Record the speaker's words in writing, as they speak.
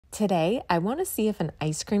Today, I want to see if an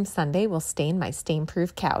ice cream sundae will stain my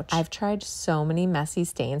stain-proof couch. I've tried so many messy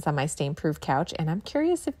stains on my stain-proof couch, and I'm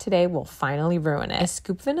curious if today will finally ruin it. I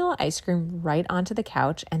scooped vanilla ice cream right onto the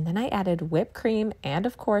couch, and then I added whipped cream and,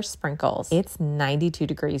 of course, sprinkles. It's 92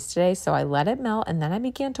 degrees today, so I let it melt, and then I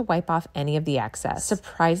began to wipe off any of the excess.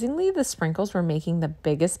 Surprisingly, the sprinkles were making the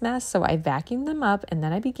biggest mess, so I vacuumed them up, and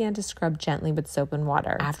then I began to scrub gently with soap and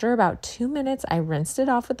water. After about 2 minutes, I rinsed it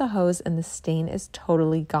off with the hose, and the stain is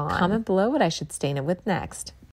totally gone. Comment below what I should stain it with next.